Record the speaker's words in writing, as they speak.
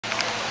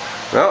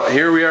Well,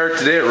 here we are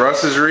today at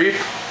Russ's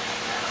Reef,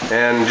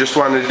 and just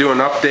wanted to do an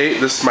update.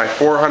 This is my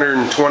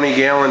 420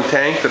 gallon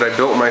tank that I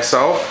built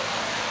myself.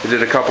 I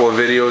did a couple of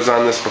videos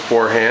on this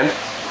beforehand,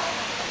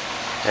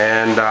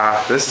 and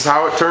this is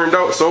how it turned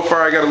out. So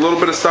far I got a little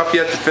bit of stuff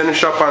yet to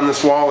finish up on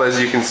this wall,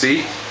 as you can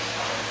see,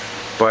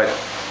 but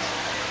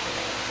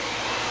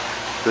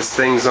this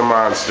thing's a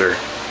monster.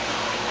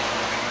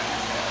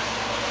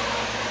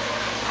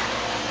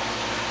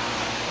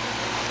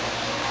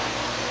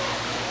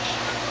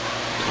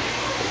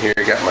 Here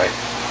I got my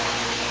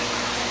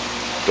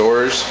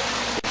doors.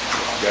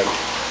 Got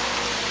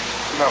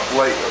enough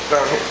light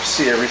down here to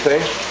see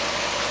everything.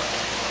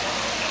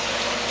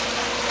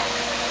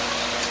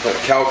 Got a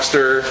calc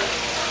stir, a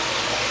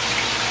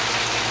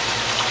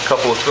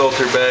couple of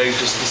filter bags,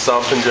 just the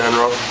sump in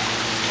general.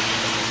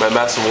 My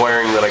mess of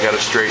wiring that I got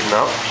to straighten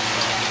up.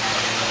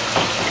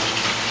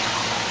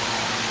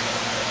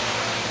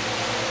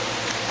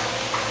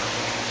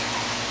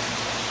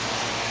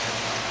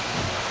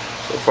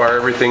 So far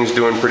everything's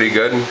doing pretty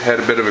good. Had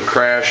a bit of a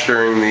crash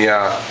during the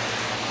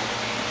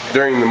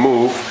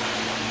move,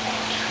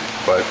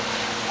 but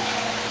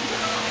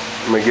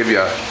I'm gonna give you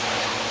a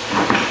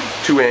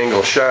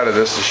two-angle shot of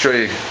this to show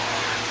you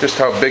just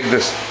how big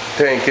this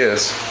tank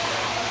is.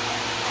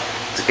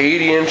 It's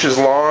 80 inches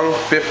long,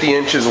 50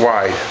 inches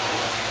wide,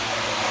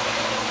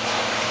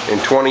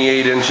 and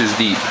 28 inches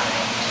deep.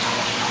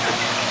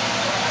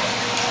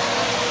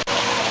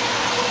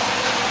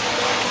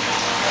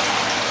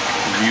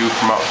 View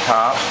from up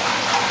top.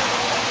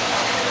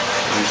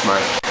 There's my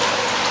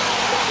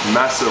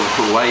mess of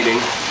lighting.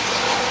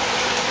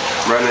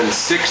 Running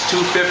 6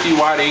 250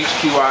 watt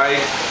HQI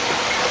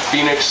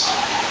Phoenix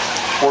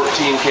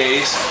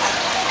 14Ks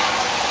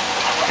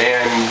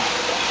and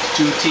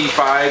 2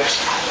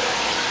 T5s,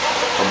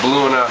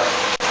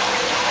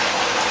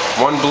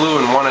 one blue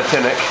and one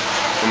actinic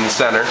in the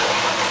center,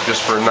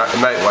 just for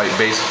night light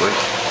basically.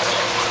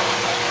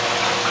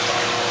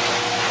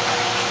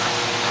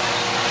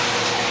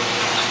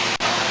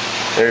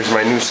 There's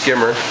my new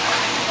skimmer.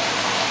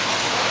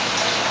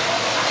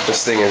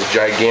 This thing is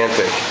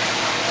gigantic.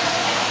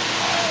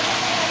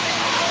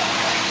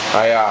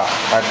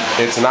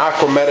 It's an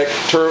Aquamatic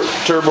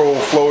Turbo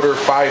Floater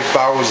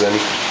 5000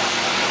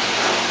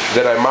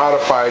 that I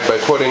modified by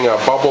putting a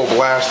Bubble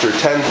Blaster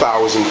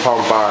 10,000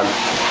 pump on,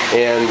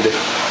 and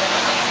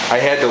I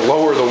had to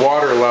lower the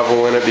water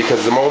level in it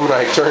because the moment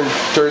I turned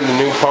the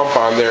new pump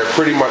on there, it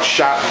pretty much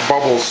shot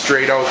bubbles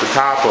straight out the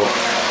top of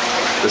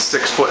the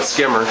 6-foot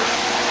skimmer.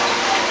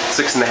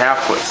 6.5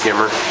 foot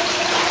skimmer,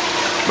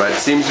 but it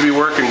seems to be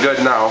working good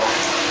now.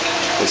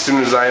 As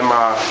soon as I'm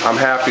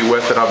happy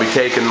with it, I'll be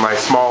taking my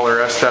smaller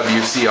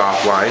SWC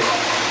offline.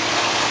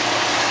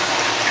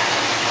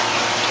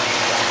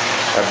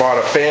 I bought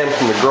a fan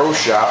from the grow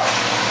shop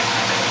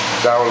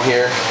down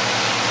here,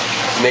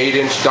 an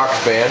 8-inch duct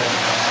fan,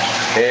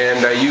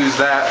 and I use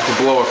that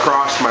to blow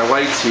across my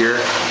lights here,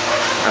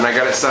 and I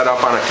got it set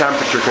up on a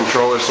temperature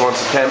controller, so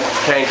once the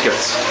tank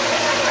gets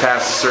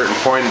past a certain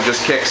point, it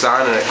just kicks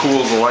on and it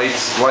cools the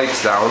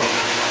lights down.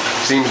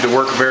 Seems to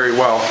work very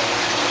well.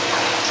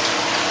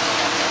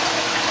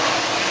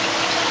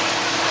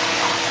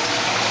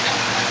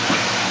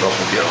 I don't know if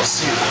you'll be able to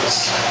see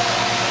this.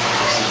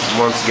 This is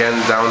once again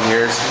down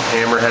here, it's a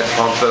hammerhead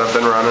pump that I've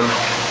been running.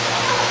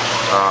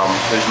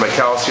 There's my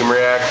calcium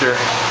reactor.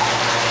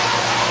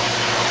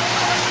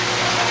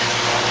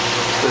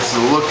 This is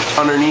a look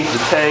underneath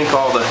the tank,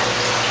 all the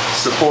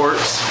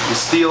supports. The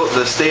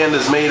stand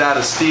is made out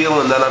of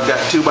steel, and then I've got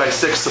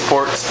 2x6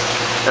 supports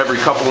every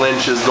couple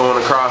inches going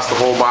across the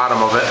whole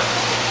bottom of it.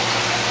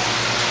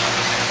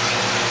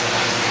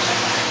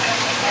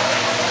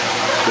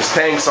 This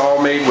tank's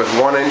all made with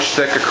 1-inch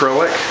thick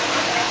acrylic.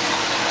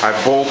 I've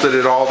bolted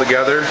it all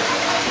together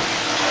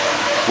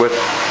with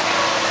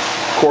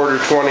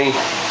 1/4-20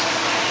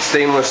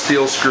 stainless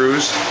steel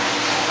screws.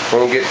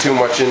 Won't get too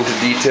much into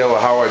detail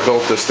of how I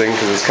built this thing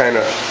because it's kind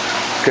of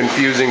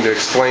confusing to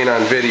explain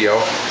on video,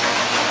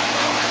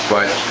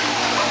 but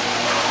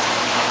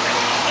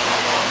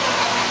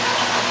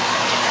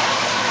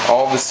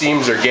all the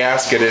seams are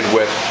gasketed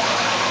with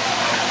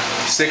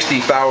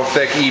 60 thou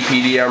thick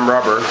EPDM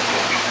rubber.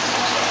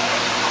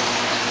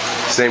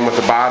 Same with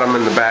the bottom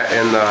and the back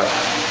and the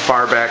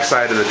far back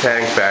side of the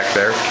tank back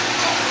there.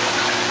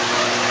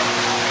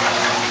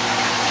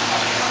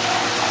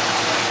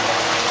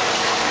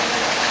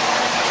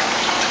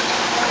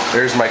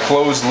 There's my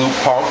closed loop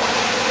pump,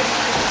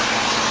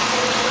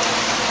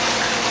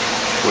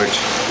 which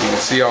you can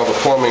see all the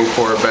plumbing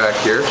for it back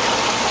here.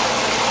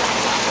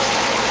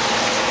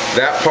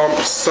 That pump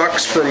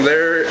sucks from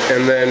there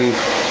and then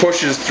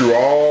pushes through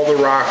all the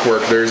rock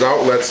work. There's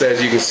outlets,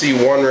 as you can see,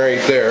 one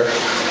right there.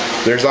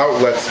 There's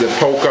outlets that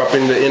poke up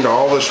into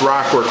all this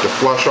rock work to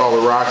flush all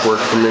the rock work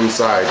from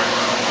inside,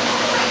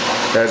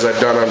 as I've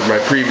done on my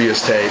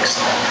previous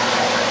tanks.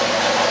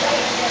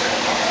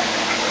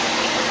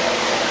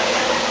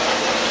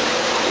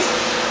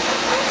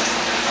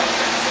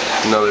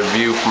 Another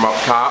view from up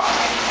top.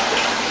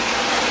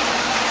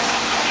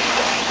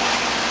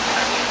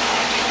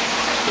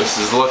 This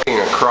is looking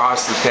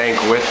across the tank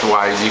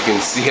widthwise. You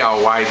can see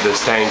how wide this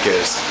tank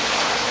is.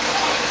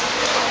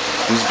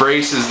 These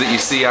braces that you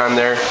see on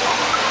there,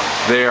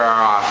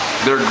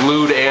 they're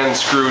glued and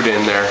screwed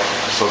in there,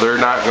 so they're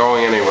not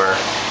going anywhere.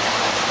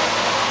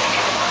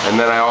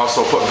 And then I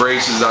also put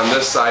braces on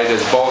this side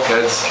as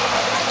bulkheads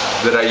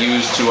that I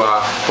use to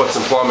put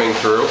some plumbing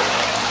through.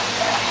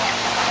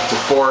 It's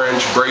a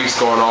 4-inch brace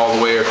going all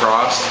the way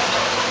across.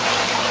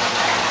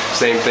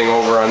 Same thing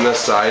over on this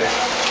side.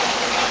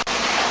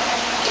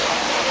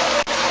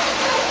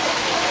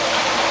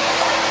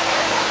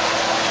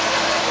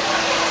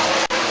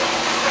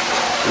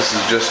 This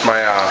is just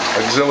my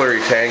auxiliary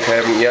tank. I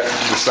haven't yet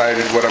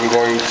decided what I'm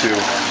going to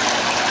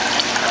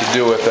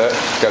do with it.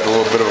 Got a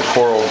little bit of a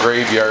coral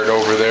graveyard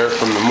over there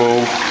from the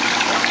move.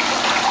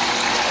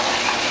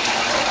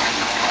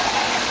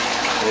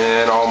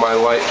 And all my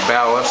light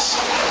ballast,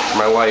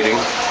 my lighting.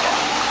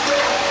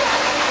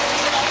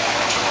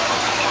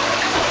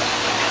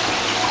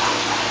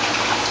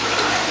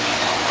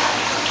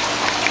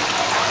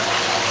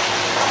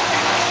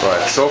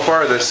 But so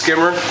far the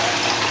skimmer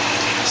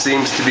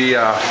seems to be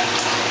a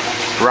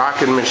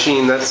rocking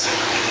machine.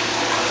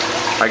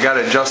 I got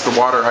to adjust the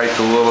water height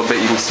a little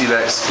bit. You can see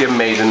that skim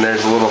made in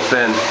there's a little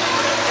thin.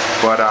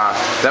 But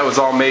that was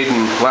all made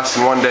in less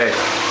than 1 day.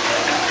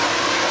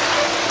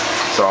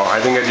 So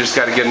I think I just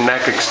got to get a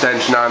neck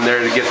extension on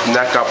there to get the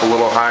neck up a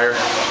little higher.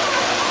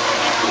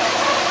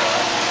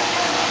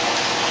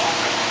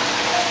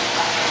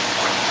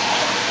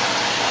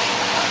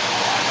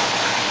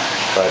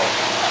 But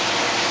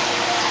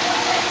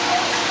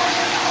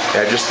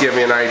yeah, just to give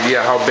you an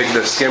idea how big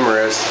this skimmer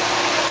is.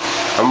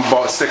 I'm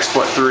about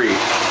 6'3".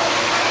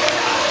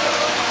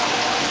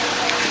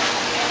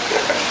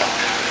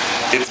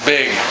 It's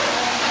big.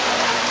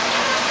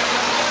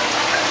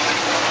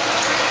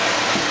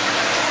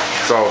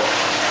 So,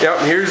 yep,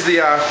 here's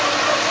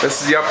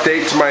this is the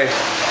update to my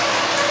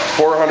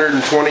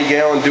 420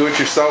 gallon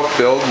do-it-yourself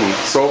build, and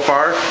so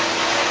far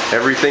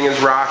everything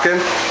is rocking.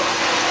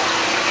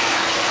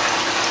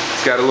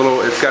 It's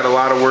got a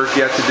lot of work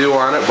yet to do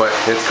on it, but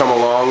it's come a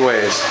long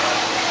ways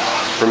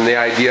from the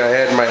idea I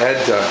had in my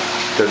head to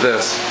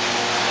this.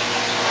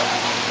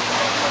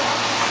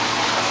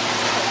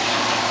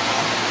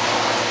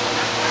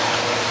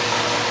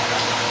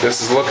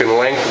 This is looking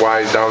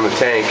lengthwise down the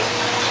tank.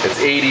 It's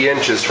 80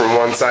 inches from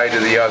one side to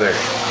the other.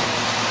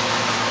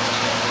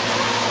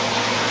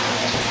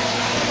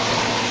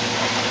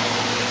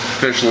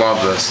 Fish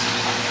love this.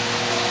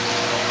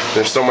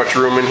 There's so much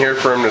room in here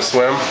for them to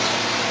swim.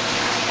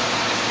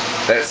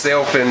 That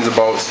sail fin's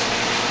about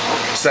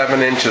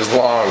 7 inches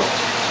long.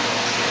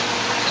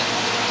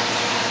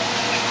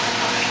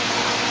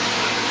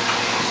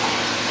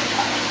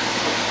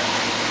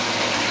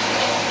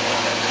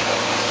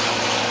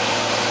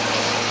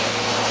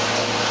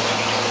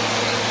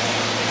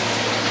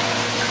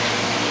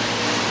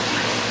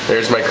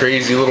 There's my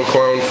crazy little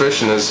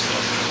clownfish and his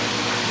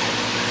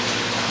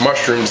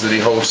mushrooms that he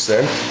hosts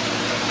in.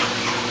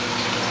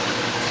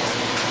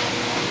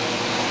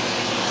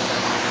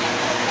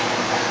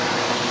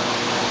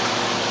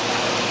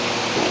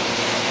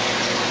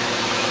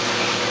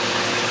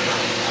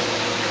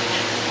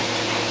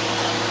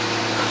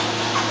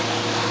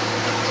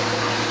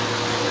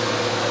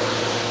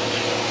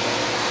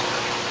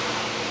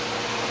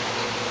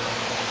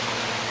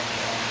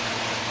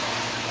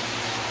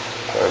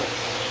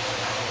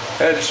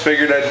 I just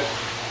figured I'd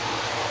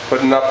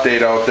put an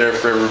update out there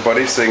for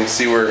everybody so you can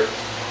see where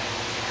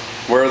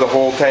the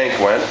whole tank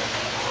went.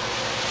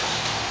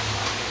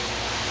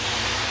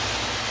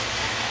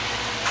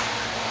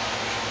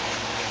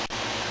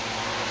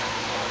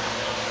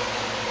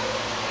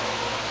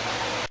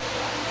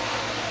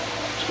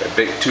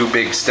 My two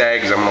big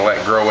stags I'm going to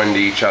let grow into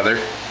each other.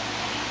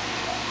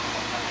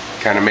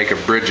 Kind of make a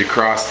bridge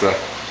across the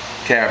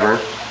cavern.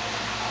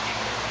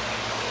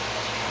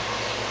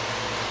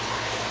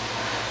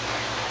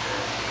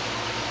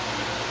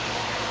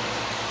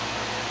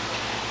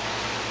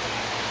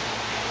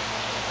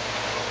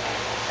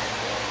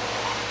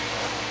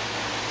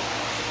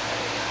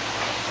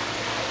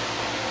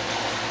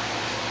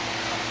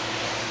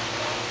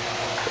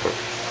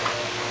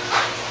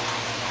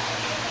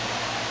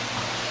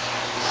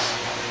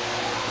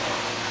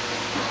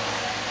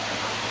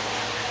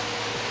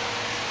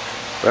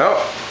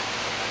 Well,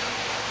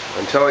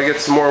 until I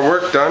get some more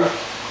work done,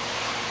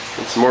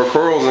 get some more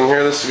corals in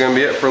here, this is going to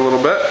be it for a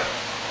little bit.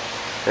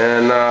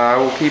 And I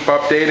will keep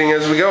updating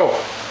as we go.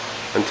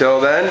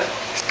 Until then,